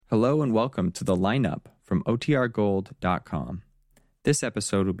Hello and welcome to The Lineup from OTRGold.com. This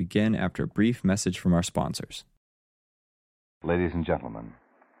episode will begin after a brief message from our sponsors. Ladies and gentlemen,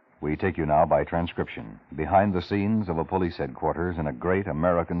 we take you now by transcription behind the scenes of a police headquarters in a great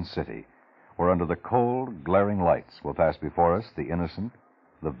American city, where under the cold, glaring lights will pass before us the innocent,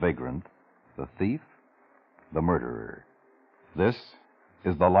 the vagrant, the thief, the murderer. This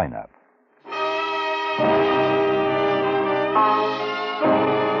is The Lineup.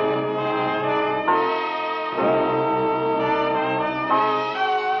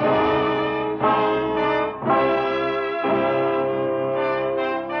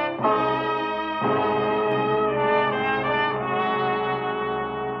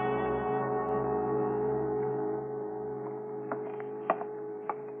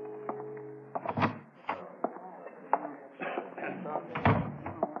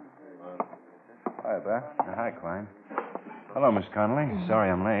 Hi, Beth. Hi, Klein. Hello, Miss Connolly. Sorry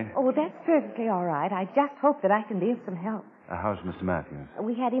I'm late. Oh, that's perfectly all right. I just hope that I can be of some help. How's Mr. Matthews?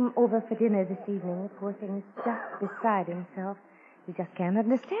 We had him over for dinner this evening. The poor thing's just beside himself. He just can't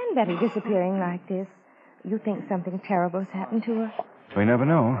understand Betty disappearing like this. You think something terrible has happened to her? We never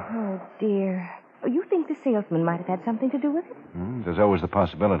know. Oh, dear. You think the salesman might have had something to do with it? There's always the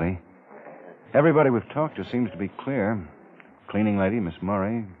possibility. Everybody we've talked to seems to be clear. Cleaning lady, Miss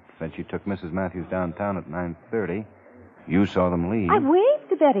Murray, said she took Mrs. Matthews downtown at 9:30. You saw them leave. I waved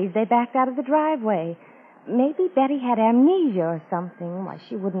to Betty as they backed out of the driveway. Maybe Betty had amnesia or something. Why,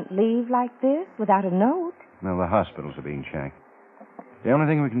 she wouldn't leave like this without a note. No, the hospitals are being checked. The only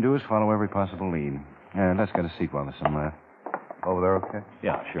thing we can do is follow every possible lead. Let's get a seat while there's some left. Over there, okay?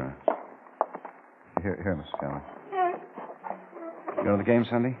 Yeah, sure. Here, Mr. Connolly. You go to the game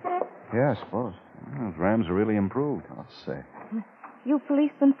Sunday? Yeah, I suppose. Those Rams are really improved. I'll say. You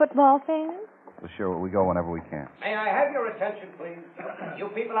policemen football fans? Well, sure, we go whenever we can. May I have your attention, please?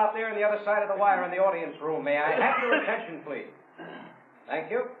 You people out there on the other side of the wire in the audience room, may I have your attention, please? Thank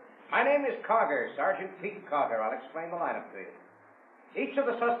you. My name is Cogger, Sergeant Pete Cogger. I'll explain the lineup to you. Each of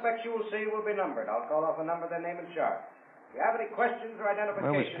the suspects you will see will be numbered. I'll call off a number, their name and charge. If you have any questions or identifications,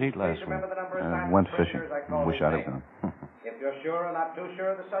 Where was Pete last please remember the number assigned went to the fishing. prisoners I call Wish his I'd have name. gone. If you're sure or not too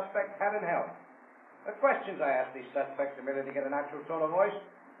sure, the suspect had in help. The questions I ask these suspects are merely to get a natural tone of voice,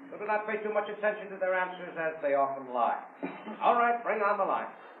 so do not pay too much attention to their answers, as they often lie. All right, bring on the line.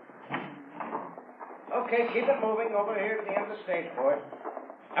 Okay, keep it moving over here to the end of the stage, boys.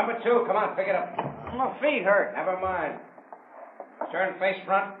 Number 2, come on, pick it up. My feet hurt. Never mind. Turn face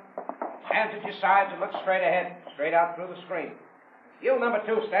front. Hands at your sides and look straight ahead, straight out through the screen. You, number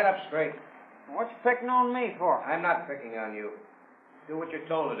 2, stand up straight. What you picking on me for? I'm not picking on you. Do what you're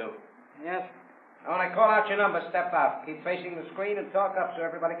told to do. Yes. Now, when I call out your number, step out. Keep facing the screen and talk up so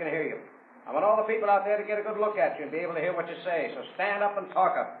everybody can hear you. I want all the people out there to get a good look at you and be able to hear what you say, so stand up and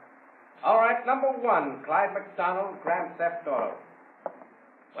talk up. All right, number 1, Clyde McDonald, Grand Theft Auto.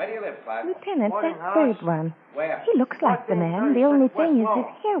 Where do you live, Clyde? Lieutenant, that third one. Where? He looks like the man. The only thing is his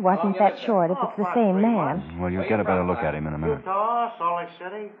hair wasn't that short if it's the same man. Well, you'll get a better look at him in a minute. Utah, Salt Lake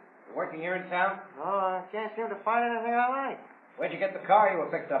City. You working here in town? No, I can't seem to find anything I like. Where'd you get the car you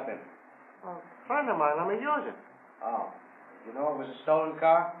were picked up in? A friend of mine let me use it. Oh. You know it was a stolen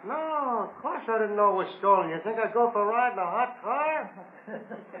car? No, of course I didn't know it was stolen. You think I'd go for a ride in a hot car?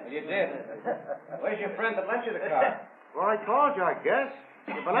 Well, you did. Where's your friend that lent you the car? Well, I told you, I guess.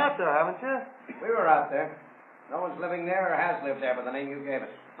 You've been out there, haven't you? We were out there. No one's living there or has lived there by the name you gave us.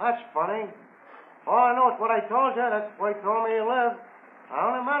 That's funny. All I know is what I told you. That's where he told me he lived. I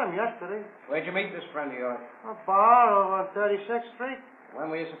only met him yesterday. Where'd you meet this friend of yours? A bar over on 36th Street. When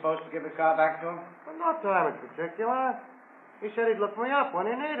were you supposed to give the car back to him? Well, no time in particular. He said he'd look me up when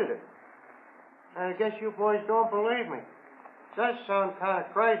he needed it. I guess you boys don't believe me. It does sound kind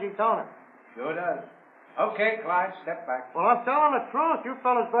of crazy, don't it? Sure does. Okay, Clyde, step back. Well, I'm telling the truth. You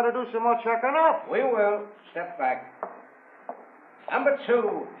fellas better do some more checking up. We will. Step back. Number 2,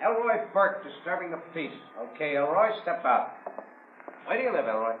 Elroy Burke, disturbing the peace. Okay, Elroy, step out. Where do you live,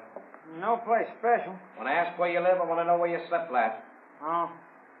 Elroy? No place special. When I ask where you live, I want to know where you slept last. Oh,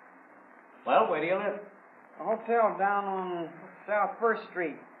 Well, where do you live? a hotel down on South First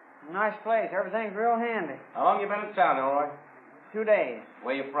Street. Nice place. Everything's real handy. How long you been in town, Elroy? 2 days.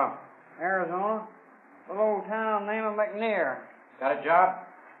 Where you from? Arizona. Little old town named McNair. Got a job?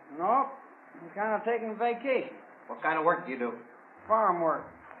 Nope. I'm kind of taking a vacation. What kind of work do you do? Farm work.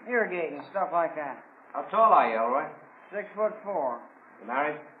 Irrigating, stuff like that. How tall are you, Elroy? 6'4". You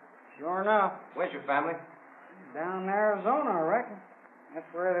married? Sure enough. Where's your family? Down in Arizona, I reckon. That's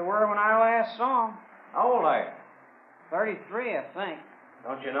where they were when I last saw them. How old are you? 33, I think.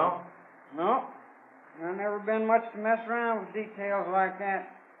 Don't you know? Nope. I've never been much to mess around with details like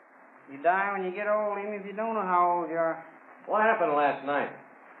that. You die when you get old, even if you don't know how old you are. What happened last night?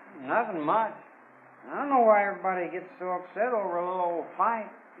 Nothing much. I don't know why everybody gets so upset over a little old fight.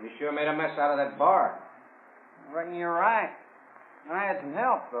 You sure made a mess out of that bar. I reckon you're right. I had some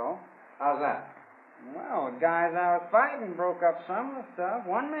help, though. How's that? Well, the guys I was fighting broke up some of the stuff.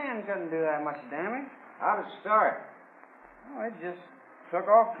 One man couldn't do that much damage. How'd it start? Well, it just took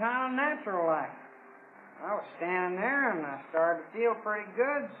off kind of natural like. I was standing there, and I started to feel pretty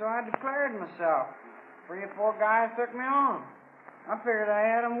good, so I declared myself. 3 or 4 guys took me on. I figured I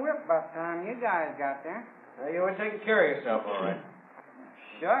had them whipped by the time you guys got there. You were taking care of yourself, all right.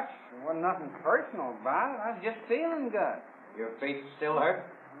 Shucks, there wasn't nothing personal about it. I was just feeling good. Your feet still hurt?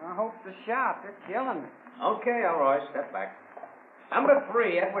 I hope the shot. They're killing me. Okay, all right. Step back. Number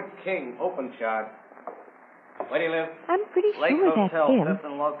 3, Edward King, open charge. Where do you live? I'm pretty Lake sure that's Hotel, him. Fifth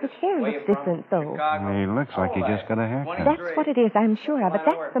and Locust. His hair Where looks you from? different, though. Chicago. He looks like he just got a haircut. That's what it is, I'm sure of it.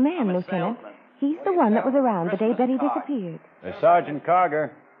 That's the man, Lieutenant. He's the one that was around the day Betty disappeared. Sergeant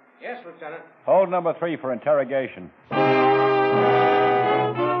Carger. Yes, Lieutenant. Hold number 3 for interrogation.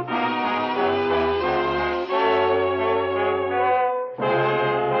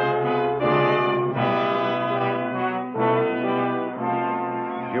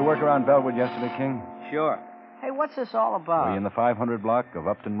 Did you work around Bellwood yesterday, King? Sure. Hey, what's this all about? Were you in the 500 block of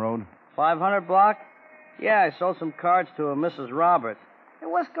Upton Road? 500 block? Yeah, I sold some cards to a Mrs. Roberts. Hey,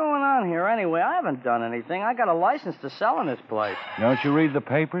 what's going on here anyway? I haven't done anything. I got a license to sell in this place. Don't you read the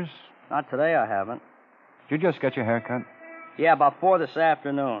papers? Not today, I haven't. Did you just get your hair cut? Yeah, about 4 this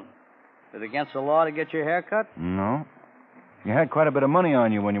afternoon. Is it against the law to get your hair cut? No. You had quite a bit of money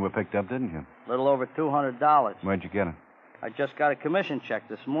on you when you were picked up, didn't you? A little over $200. Where'd you get it? I just got a commission check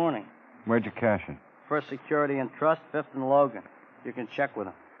this morning. Where'd you cash it? First Security and Trust, 5th and Logan. You can check with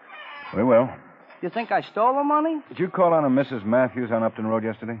them. We will. You think I stole the money? Did you call on a Mrs. Matthews on Upton Road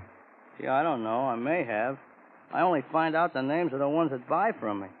yesterday? Yeah, I don't know. I may have. I only find out the names of the ones that buy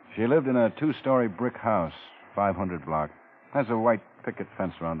from me. She lived in a 2-story brick house, 500 block. Has a white picket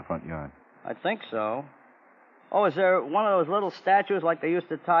fence around the front yard. I think so. Oh, is there one of those little statues like they used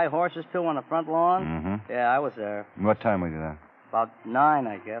to tie horses to on the front lawn? Mm-hmm. Yeah, I was there. What time were you there? About 9,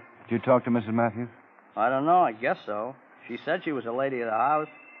 I guess. Did you talk to Mrs. Matthews? I don't know. I guess so. She said she was a lady of the house.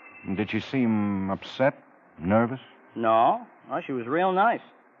 And did she seem upset? Nervous? No. She was real nice.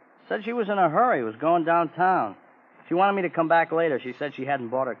 Said she was in a hurry. Was going downtown. She wanted me to come back later. She said she hadn't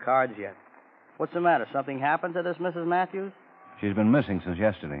bought her cards yet. What's the matter? Something happened to this Mrs. Matthews? She's been missing since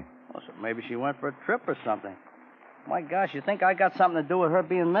yesterday. Well, so maybe she went for a trip or something. My gosh, you think I got something to do with her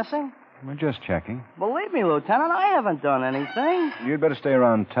being missing? We're just checking. Believe me, Lieutenant, I haven't done anything. You'd better stay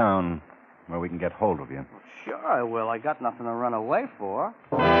around town where we can get hold of you. Sure I will. I got nothing to run away for.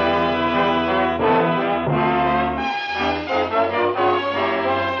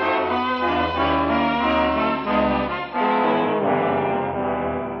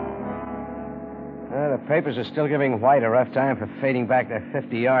 The papers are still giving White a rough time for fading back that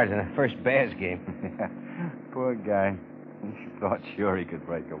 50 yards in the first Bears game. Poor guy. He thought sure he could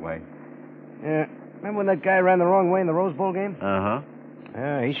break away. Yeah. Remember when that guy ran the wrong way in the Rose Bowl game? Uh-huh.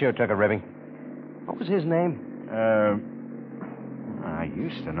 Yeah, he sure took a ribbing. What was his name? I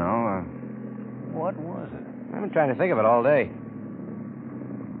used to know. What was it? I've been trying to think of it all day.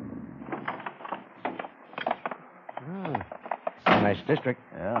 Oh, nice district.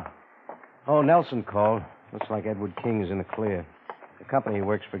 Yeah. Oh, Nelson called. Looks like Edward King is in the clear. The company he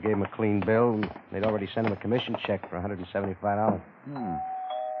works for gave him a clean bill, and they'd already sent him a commission check for $175.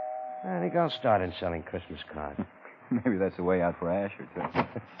 I think I'll start in selling Christmas cards. Maybe that's the way out for Asher, too.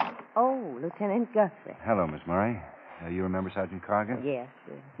 Oh, Lieutenant Guthrie. Hello, Miss Murray. You remember Sergeant Carger? Yes,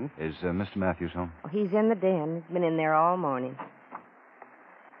 yes. Is Mr. Matthews home? Oh, he's in the den. He's been in there all morning.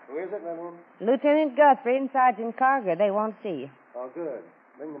 Who is it, Manuel? Lieutenant Guthrie and Sergeant Carger, they won't see you. Oh, good.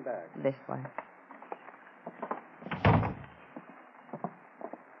 Bring them back. This way.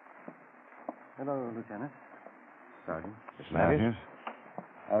 Hello, Lieutenant. Sergeant. Miss Matthews?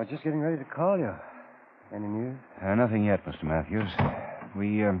 I was just getting ready to call you. Any news? Nothing yet, Mr. Matthews.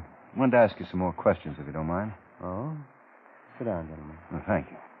 We wanted to ask you some more questions, if you don't mind. Oh? Sit down, gentlemen. Well, thank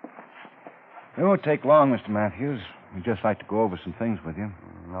you. It won't take long, Mr. Matthews. We'd just like to go over some things with you.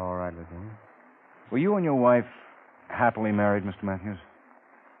 All right, Lieutenant. Were you and your wife happily married, Mr. Matthews?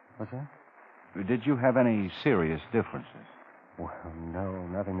 What's that? Did you have any serious differences? Well, no,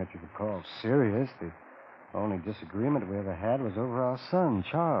 nothing that you could call serious. The only disagreement we ever had was over our son,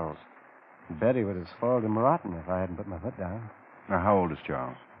 Charles. Betty would have spoiled him rotten if I hadn't put my foot down. Now, how old is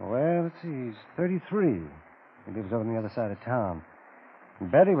Charles? Well, let's see. He's 33. He lives over on the other side of town.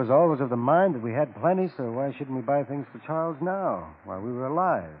 And Betty was always of the mind that we had plenty, so why shouldn't we buy things for Charles now, while we were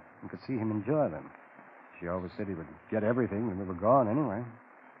alive? and could see him enjoy them. She always said he would get everything when we were gone anyway.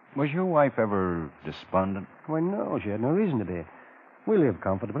 Was your wife ever despondent? Why, no, she had no reason to be. We live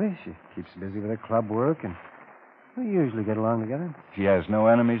comfortably. She keeps busy with her club work, and we usually get along together. She has no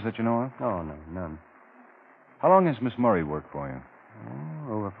enemies that you know of? Oh, no, none. How long has Miss Murray worked for you?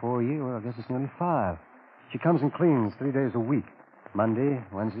 Oh, over 4 years. Well, I guess it's nearly 5. She comes and cleans 3 days a week. Monday,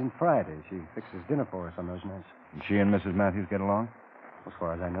 Wednesday, and Friday. She fixes dinner for us on those nights. And she and Mrs. Matthews get along? As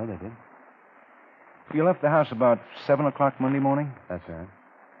far as I know, they did. You left the house about 7 o'clock Monday morning? That's right.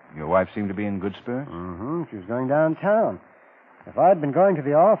 Your wife seemed to be in good spirits? Mm-hmm. She was going downtown. If I'd been going to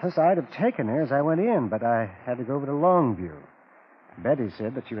the office, I'd have taken her as I went in, but I had to go over to Longview. Betty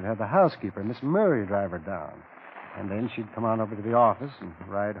said that she would have the housekeeper, Miss Murray, drive her down. And then she'd come on over to the office and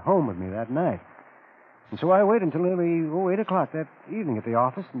ride home with me that night. And so I waited until nearly 8 o'clock that evening at the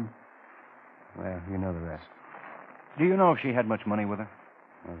office, and, well, you know the rest. Do you know if she had much money with her?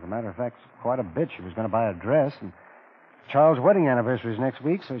 As a matter of fact, quite a bit. She was going to buy a dress, and Charles' wedding anniversary is next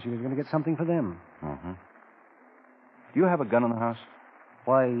week, so she was going to get something for them. Mm-hmm. Do you have a gun in the house?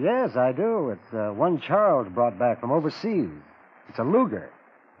 Why, yes, I do. It's one Charles brought back from overseas. It's a Luger.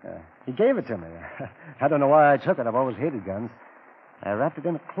 He gave it to me. I don't know why I took it. I've always hated guns. I wrapped it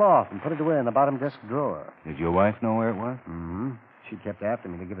in a cloth and put it away in the bottom desk drawer. Did your wife know where it was? Mm-hmm. She kept after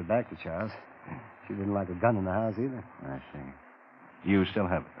me to give it back to Charles. She didn't like a gun in the house either. I see. You still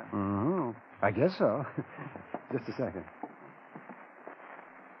have it, then? Mm-hmm. I guess so. Just a second.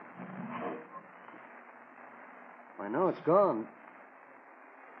 I know it's gone.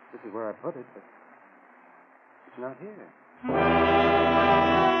 This is where I put it, but it's not here.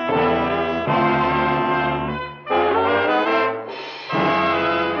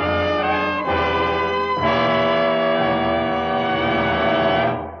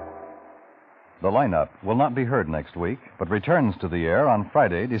 The lineup will not be heard next week, but returns to the air on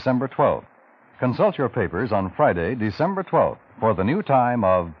Friday, December 12th. Consult your papers on Friday, December 12th, for the new time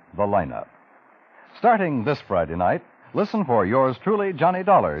of The Lineup. Starting this Friday night, listen for yours truly, Johnny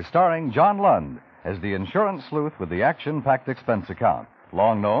Dollar, starring John Lund as the insurance sleuth with the action-packed expense account,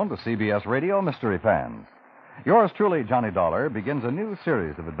 long known to CBS Radio mystery fans. Yours truly, Johnny Dollar, begins a new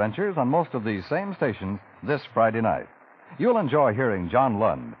series of adventures on most of these same stations this Friday night. You'll enjoy hearing John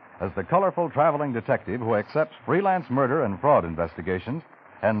Lund as the colorful traveling detective who accepts freelance murder and fraud investigations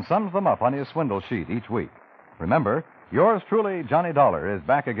and sums them up on his swindle sheet each week. Remember, yours truly, Johnny Dollar, is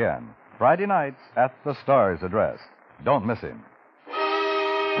back again, Friday nights at the Star's address. Don't miss him.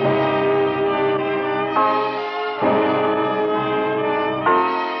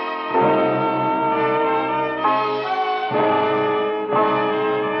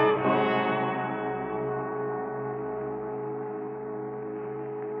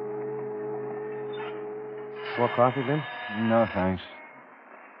 More coffee, Ben? No, thanks.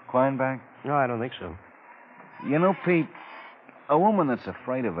 Quine back? No, I don't think so. You know, Pete, a woman that's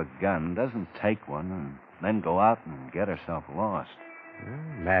afraid of a gun doesn't take one and then go out and get herself lost.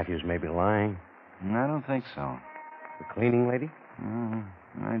 Matthews may be lying. I don't think so. The cleaning lady?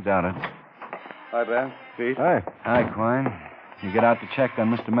 I doubt it. Hi, Ben. Pete? Hi. Hi, Quine. You get out to check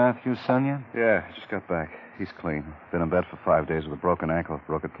on Mr. Matthews' son yet? Yeah, just got back. He's clean. Been in bed for 5 days with a broken ankle.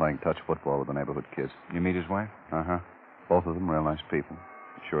 Broke it playing touch football with the neighborhood kids. You meet his wife? Uh-huh. Both of them real nice people.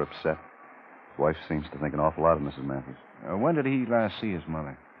 Sure upset. His wife seems to think an awful lot of Mrs. Matthews. When did he last see his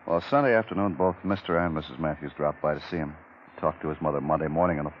mother? Well, Sunday afternoon, both Mr. and Mrs. Matthews dropped by to see him. Talked to his mother Monday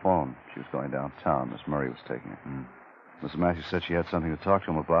morning on the phone. She was going downtown. Miss Murray was taking her. Mrs. Matthews said she had something to talk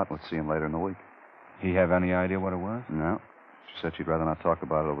to him about. Would see him later in the week. He have any idea what it was? No. She said she'd rather not talk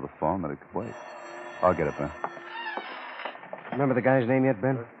about it over the phone, that it could wait. I'll get it, Ben. Remember the guy's name yet,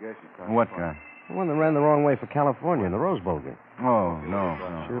 Ben? What guy? The one that ran the wrong way for California in the Rose Bowl game. Oh, no.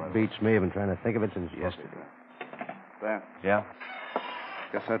 Sure beats me. I've been trying to think of it since yesterday. Ben. Yeah?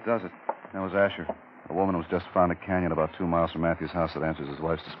 Guess that does it. That was Asher. A woman was just found in a canyon about 2 miles from Matthew's house that answers his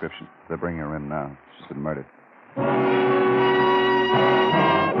wife's description. They're bringing her in now. She's been murdered.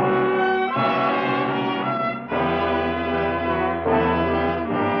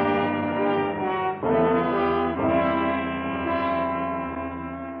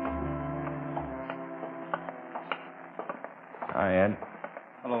 Hi, Ed.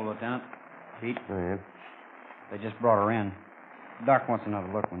 Hello, Lieutenant. Pete, Oh, yeah. they just brought her in. Doc wants another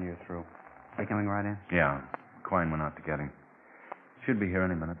look when you're through. Are you coming right in? Yeah. Quine went out to get him. Should be here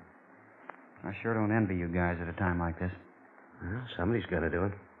any minute. I sure don't envy you guys at a time like this. Well, somebody's got to do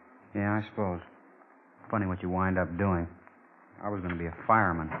it. Yeah, I suppose. Funny what you wind up doing. I was going to be a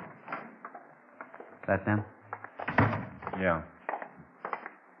fireman. That them? Yeah.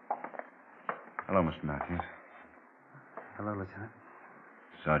 Hello, Mr. Matthews. Hello, Lieutenant.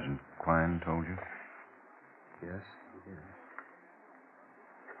 Sergeant Quine told you? Yes,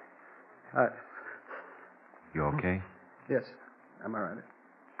 yeah. You okay? Yes, I'm all right.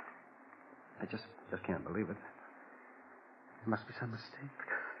 I just can't believe it. There must be some mistake.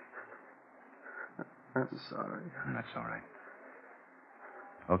 I'm sorry. That's all right.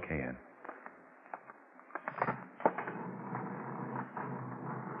 Okay, Ed.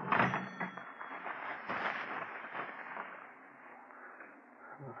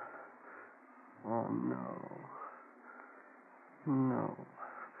 Oh, no. No.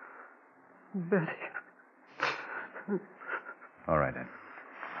 Betty. All right, Ed.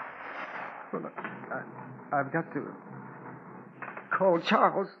 Well, I've got to call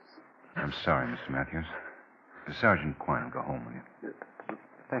Charles. I'm sorry, Mr. Matthews. Sergeant Quine will go home with you.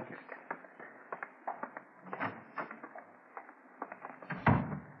 Thank you.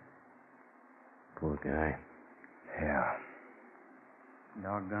 Poor guy. Yeah.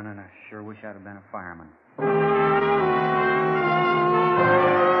 Doggone it, I sure wish I'd have been a fireman.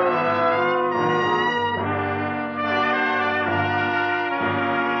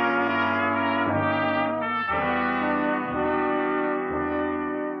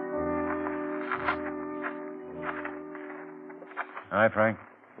 Hi, Frank.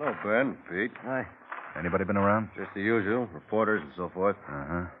 Hello, Ben, Pete. Hi. Anybody been around? Just the usual, reporters and so forth.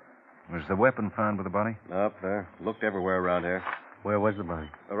 Uh-huh. Was the weapon found with the body? Up there. Looked everywhere around here. Where was the body?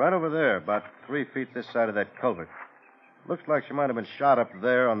 Right over there, about 3 feet this side of that culvert. Looks like she might have been shot up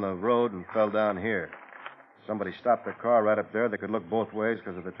there on the road and fell down here. Somebody stopped their car right up there. They could look both ways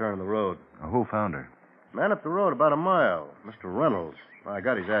because of the turn of the road. Who found her? Man up the road about a mile, Mr. Reynolds. I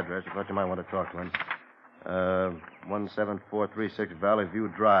got his address. I thought you might want to talk to him. 17436 Valley View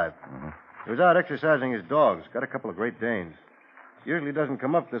Drive. Uh-huh. He was out exercising his dogs. Got a couple of Great Danes. Usually doesn't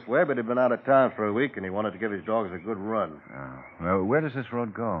come up this way, but he'd been out of town for a week, and he wanted to give his dogs a good run. Oh. Well, where does this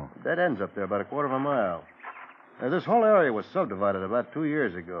road go? Dead ends up there, about a quarter of a mile. This whole area was subdivided about 2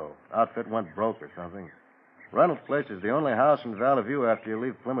 years ago. Outfit went broke or something. Reynolds' place is the only house in Valley View after you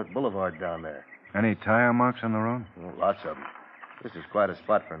leave Plymouth Boulevard down there. Any tire marks on the road? Oh, lots of them. This is quite a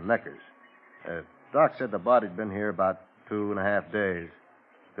spot for neckers. Doc said the body'd been here about 2.5 days.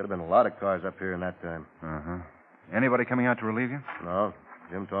 Could have been a lot of cars up here in that time. Uh-huh. Anybody coming out to relieve you? No.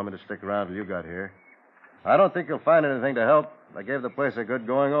 Jim told me to stick around till you got here. I don't think you'll find anything to help. I gave the place a good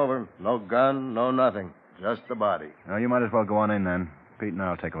going over. No gun, no nothing. Just the body. Well, you might as well go on in then. Pete and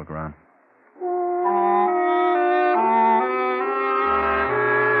I'll take a look around.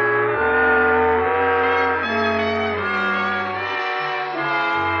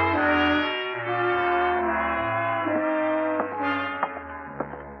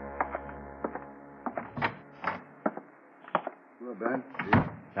 Hello, Ben.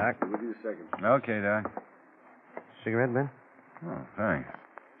 Doc? We'll do a second. Okay, Doc. Cigarette, Ben? Oh, thanks.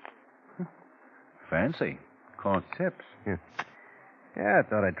 Fancy. Called tips. Yeah, I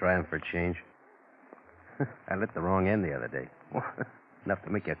thought I'd try 'em for a change. I lit the wrong end the other day. Enough to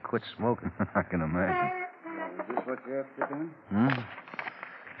make you quit smoking. I can imagine. Is this what you're after, Ben?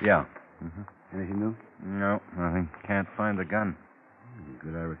 Hmm? Yeah. Mm-hmm. Anything new? No, nothing. Can't find the gun.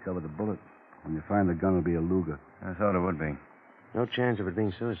 Good I recovered the bullet. When you find the gun, it'll be a Luger. I thought it would be. No chance of it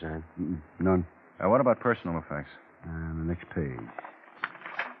being suicide. None. What about personal effects? And the next page.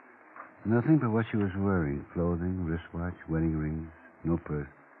 Nothing but what she was wearing. Clothing, wristwatch, wedding rings. No purse.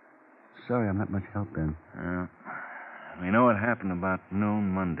 Sorry, I'm not much help, Ben. We know it happened about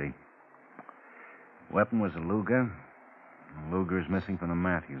noon Monday. Weapon was a Luger. The Luger's missing from the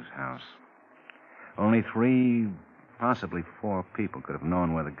Matthews house. Only 3, possibly 4 people could have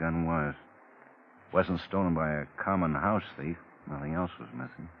known where the gun was. Wasn't stolen by a common house thief. Nothing else was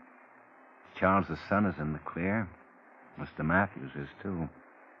missing. Charles the son is in the clear. Mr. Matthews is, too.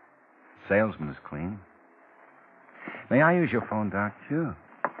 Salesman is clean. May I use your phone, Doc? Sure.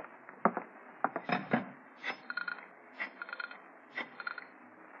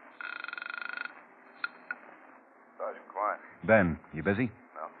 Sergeant Quine. Ben, you busy?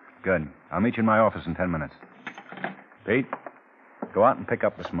 No. Good. I'll meet you in my office in 10 minutes. Pete, go out and pick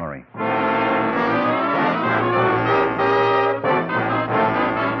up Miss Murray.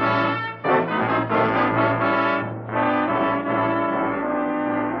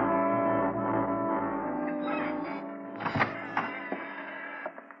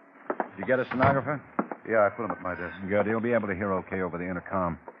 You get a stenographer? Yeah, I put him at my desk. Good. He'll be able to hear okay over the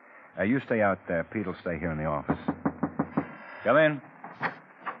intercom. You stay out there. Pete will stay here in the office. Come in.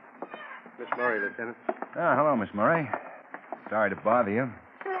 Miss Murray, Lieutenant. Hello, Miss Murray. Sorry to bother you.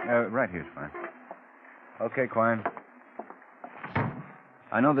 Right here's fine. Okay, Quine.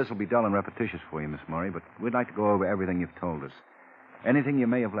 I know this will be dull and repetitious for you, Miss Murray, but we'd like to go over everything you've told us. Anything you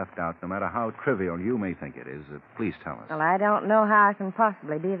may have left out, no matter how trivial you may think it is, please tell us. Well, I don't know how I can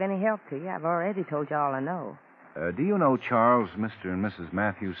possibly be of any help to you. I've already told you all I know. Do you know Charles, Mr. and Mrs.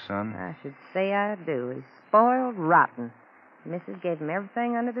 Matthews' son? I should say I do. He's spoiled rotten. Mrs. gave him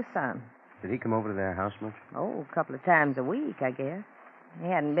everything under the sun. Did he come over to their house much? Oh, a couple of times a week, I guess. He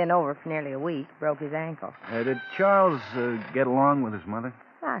hadn't been over for nearly a week. Broke his ankle. Did Charles get along with his mother?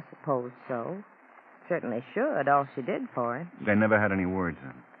 I suppose so. Certainly should. All she did for him. They never had any words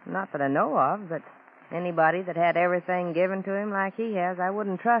then? Not that I know of, but anybody that had everything given to him like he has, I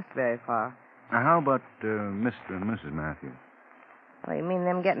wouldn't trust very far. Now, how about Mr. and Mrs. Matthews? Oh, you mean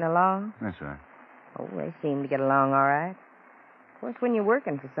them getting along? That's right. Oh, they seem to get along all right. Of course, when you're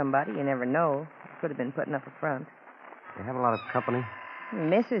working for somebody, you never know. You could have been putting up a front. They have a lot of company?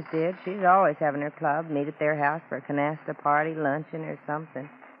 Mrs. did. She's always having her club, meet at their house for a canasta party, luncheon, or something.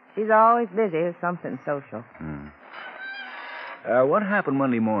 She's always busy with something social. What happened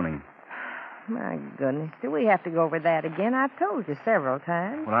Monday morning? My goodness, do we have to go over that again? I've told you several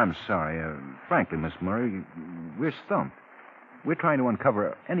times. Well, I'm sorry. Frankly, Miss Murray, we're stumped. We're trying to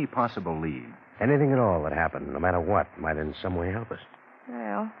uncover any possible lead. Anything at all that happened, no matter what, might in some way help us.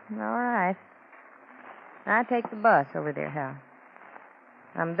 Well, all right. I take the bus over their house.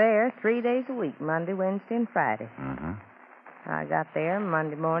 I'm there 3 days a week, Monday, Wednesday, and Friday. Mm-hmm. I got there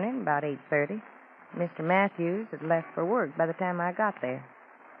Monday morning about 8:30. Mr. Matthews had left for work by the time I got there.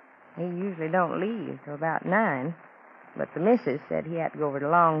 He usually don't leave till about 9, but the missus said he had to go over to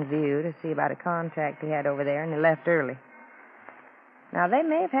Longview to see about a contract he had over there, and he left early. Now, they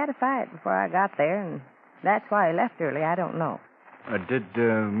may have had a fight before I got there, and that's why he left early. I don't know. Did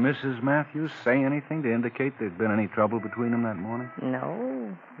Mrs. Matthews say anything to indicate there'd been any trouble between them that morning?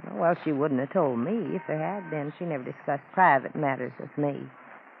 No. Well, she wouldn't have told me. If there had been, she never discussed private matters with me.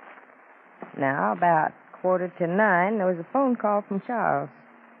 Now, about 8:45, there was a phone call from Charles.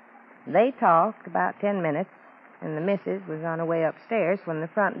 They talked about 10 minutes, and the missus was on her way upstairs when the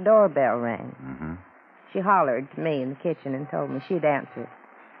front doorbell rang. Mm-hmm. She hollered to me in the kitchen and told me she'd answer it.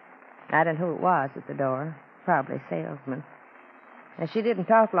 I don't know who it was at the door. Probably a salesman. And she didn't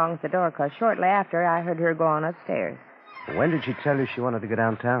talk long at the door, because shortly after, I heard her go on upstairs. When did she tell you she wanted to go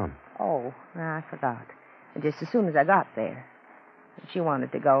downtown? Oh, I forgot. Just as soon as I got there. She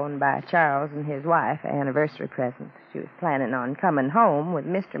wanted to go and buy Charles and his wife an anniversary present. She was planning on coming home with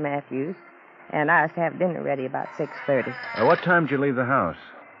Mr. Matthews, and I was to have dinner ready about 6:30. What time did you leave the house?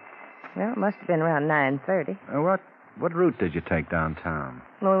 Well, it must have been around 9:30. What route did you take downtown?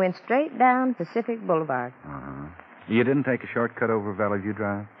 Well, we went straight down Pacific Boulevard. Uh-huh. You didn't take a shortcut over Valley View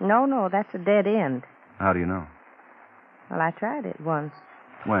Drive? No, that's a dead end. How do you know? Well, I tried it once.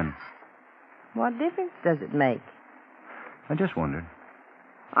 When? What difference does it make? I just wondered.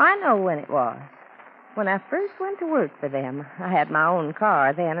 I know when it was. When I first went to work for them. I had my own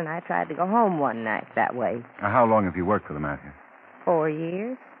car then, and I tried to go home one night that way. How long have you worked for the Matthews? 4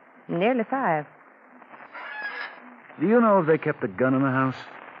 years. Nearly 5. Do you know if they kept a gun in the house?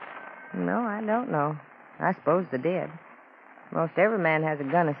 No, I don't know. I suppose they did. Most every man has a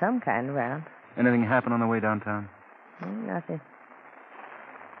gun of some kind around. Anything happen on the way downtown? Nothing.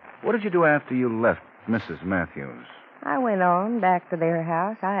 What did you do after you left Mrs. Matthews? I went on back to their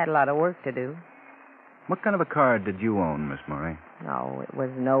house. I had a lot of work to do. What kind of a car did you own, Miss Murray? Oh, it was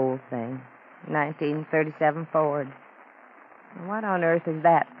an old thing. 1937 Ford. What on earth is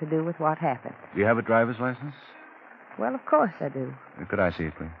that to do with what happened? Do you have a driver's license? Well, of course I do. Could I see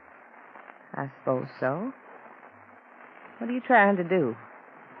it, please? I suppose so. What are you trying to do?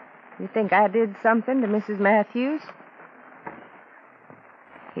 You think I did something to Mrs. Matthews?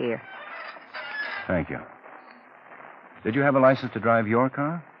 Here. Thank you. Did you have a license to drive your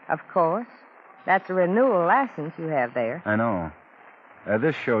car? Of course. That's a renewal license you have there. I know.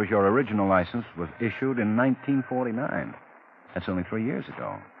 This shows your original license was issued in 1949. That's only 3 years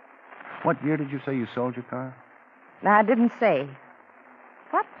ago. What year did you say you sold your car? Now, I didn't say.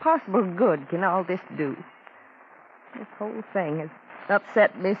 What possible good can all this do? This whole thing has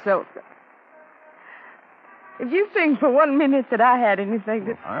upset me so. If you think for 1 minute that I had anything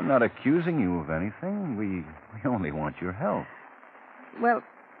to... I'm not accusing you of anything. We only want your help. Well,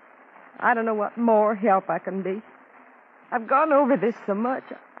 I don't know what more help I can be. I've gone over this so much.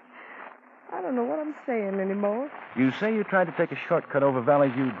 I don't know what I'm saying anymore. You say you tried to take a shortcut over Valley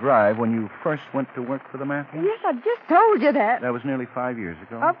View Drive when you first went to work for the Matthews? Yes, I just told you that. That was nearly 5 years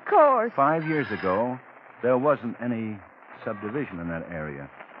ago. Of course. 5 years ago, there wasn't any subdivision in that area.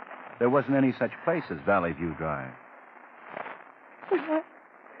 There wasn't any such place as Valley View Drive. He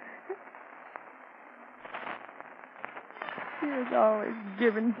was always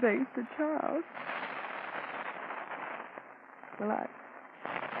giving things to Charles. Well,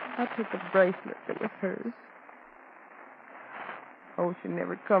 I took a bracelet that was hers. Oh, she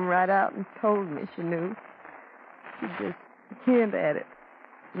never come right out and told me she knew. She just hint at it,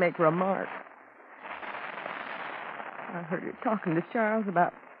 make remarks. I heard her talking to Charles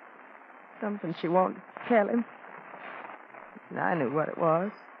about something she wanted to tell him. And I knew what it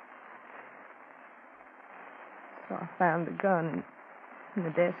was. So I found the gun in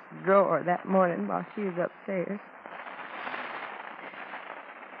the desk drawer that morning while she was upstairs.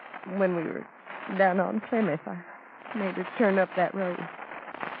 When we were down on Plymouth, I made her turn up that road.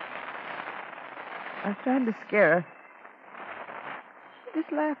 I tried to scare her. She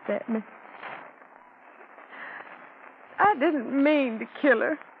just laughed at me. I didn't mean to kill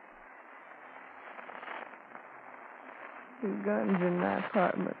her. The gun's in my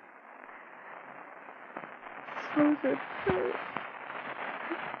apartment. So the truth.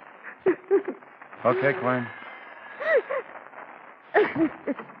 Okay, Klein.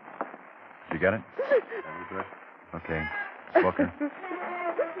 You got it? Okay. Booker.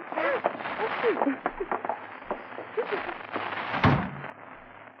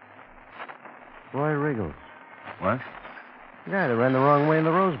 Roy Riggles. What? The guy that ran the wrong way in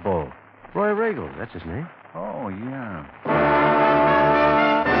the Rose Bowl. Roy Riggles, that's his name. Oh, yeah.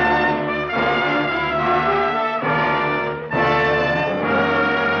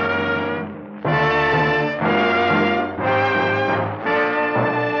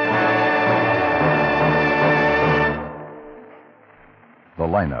 The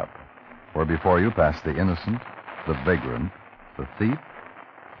lineup, where before you pass the innocent, the vagrant, the thief,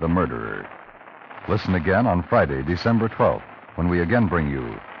 the murderer. Listen again on Friday, December 12th, when we again bring you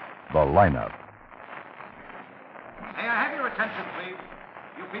The Lineup. May I have your attention, please?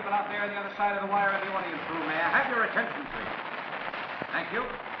 You people out there on the other side of the wire in the audience room, may I have your attention, please? Thank you.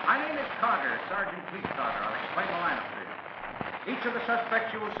 My name is Carter, Sergeant Pete Carter. I'll explain the lineup to you. Each of the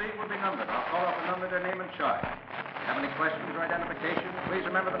suspects you will see will be numbered. I'll call off the number, their name, and charge. Have any questions or identification? Please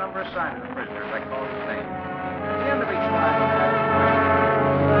remember the number assigned to the prisoner as I call his name. At the end of each line,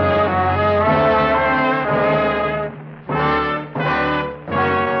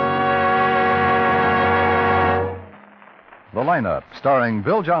 The Lineup, starring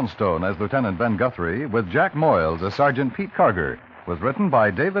Bill Johnstone as Lieutenant Ben Guthrie, with Jack Moyles as Sergeant Pete Carger, was written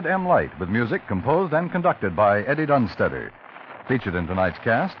by David M. Light, with music composed and conducted by Eddie Dunstetter. Featured in tonight's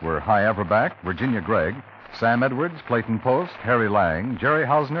cast were Hy Averback, Virginia Gregg, Sam Edwards, Clayton Post, Harry Lang, Jerry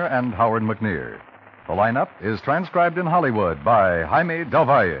Hausner, and Howard McNear. The Lineup is transcribed in Hollywood by Jaime Del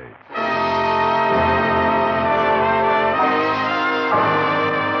Valle.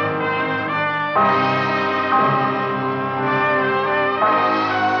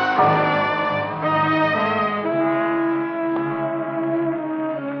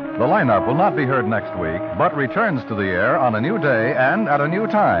 The Lineup will not be heard next week, but returns to the air on a new day and at a new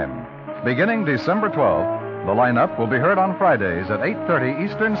time. Beginning December 12th, The Lineup will be heard on Fridays at 8:30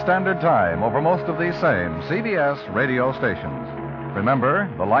 Eastern Standard Time over most of these same CBS radio stations. Remember,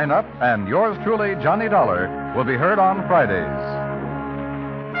 The Lineup and yours truly, Johnny Dollar, will be heard on Fridays.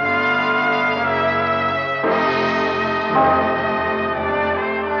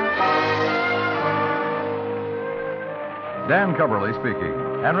 Dan Coverly speaking.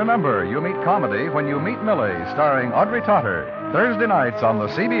 And remember, you meet comedy when you meet Millie, starring Audrey Totter, Thursday nights on the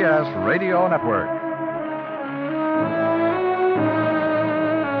CBS Radio Network.